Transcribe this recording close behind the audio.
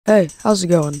Hey, how's it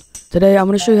going? Today I'm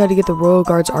going to show you how to get the Royal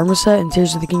Guard's armor set in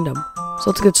Tears of the Kingdom. So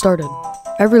let's get started.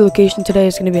 Every location today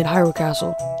is going to be in Hyrule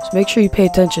Castle, so make sure you pay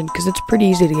attention because it's pretty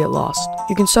easy to get lost.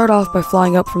 You can start off by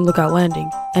flying up from Lookout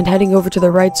Landing and heading over to the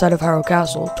right side of Hyrule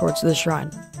Castle towards this shrine.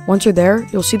 Once you're there,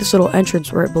 you'll see this little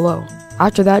entrance right below.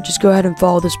 After that, just go ahead and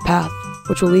follow this path,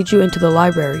 which will lead you into the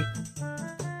library.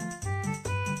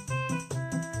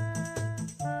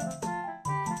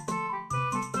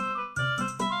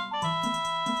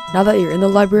 Now that you're in the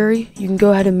library, you can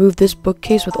go ahead and move this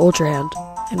bookcase with Ultra Hand,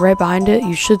 and right behind it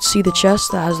you should see the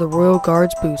chest that has the Royal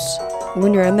Guard's boots. And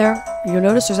when you're in there, you'll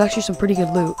notice there's actually some pretty good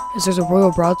loot, as there's a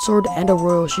Royal Broadsword and a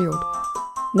Royal Shield.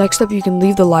 Next up, you can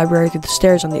leave the library through the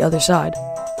stairs on the other side,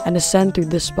 and ascend through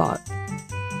this spot.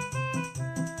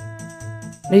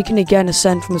 Now you can again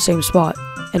ascend from the same spot,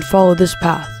 and follow this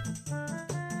path.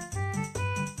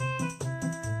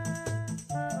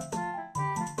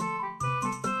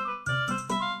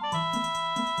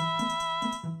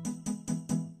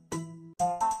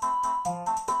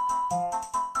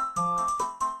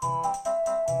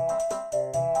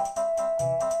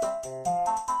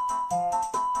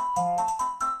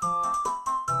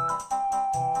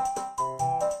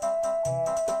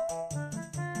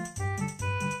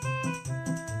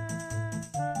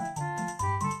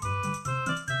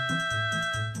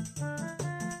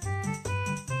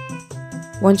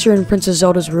 Once you're in Princess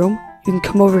Zelda's room, you can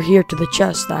come over here to the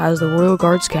chest that has the Royal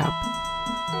Guard's cap.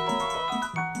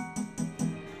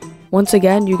 Once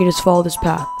again, you can just follow this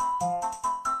path.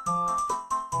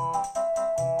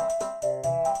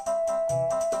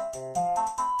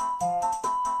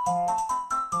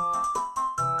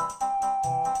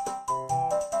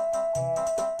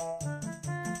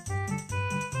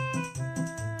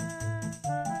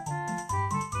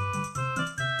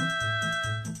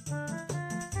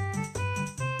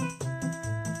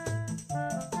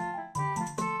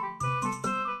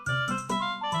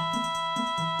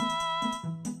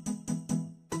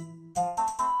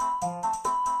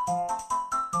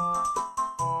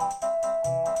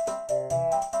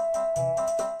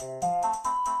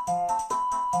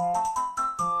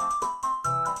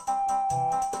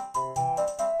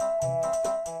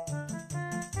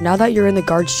 Now that you're in the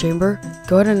guard's chamber,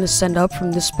 go ahead and ascend up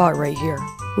from this spot right here,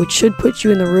 which should put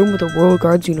you in the room with the Royal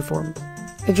Guard's uniform.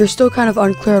 If you're still kind of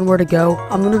unclear on where to go,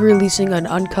 I'm going to be releasing an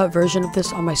uncut version of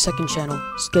this on my second channel,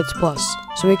 Skits Plus,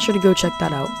 so make sure to go check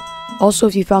that out. Also,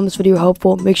 if you found this video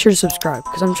helpful, make sure to subscribe,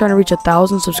 because I'm trying to reach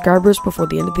 1,000 subscribers before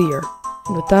the end of the year.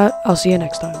 And with that, I'll see you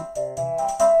next time.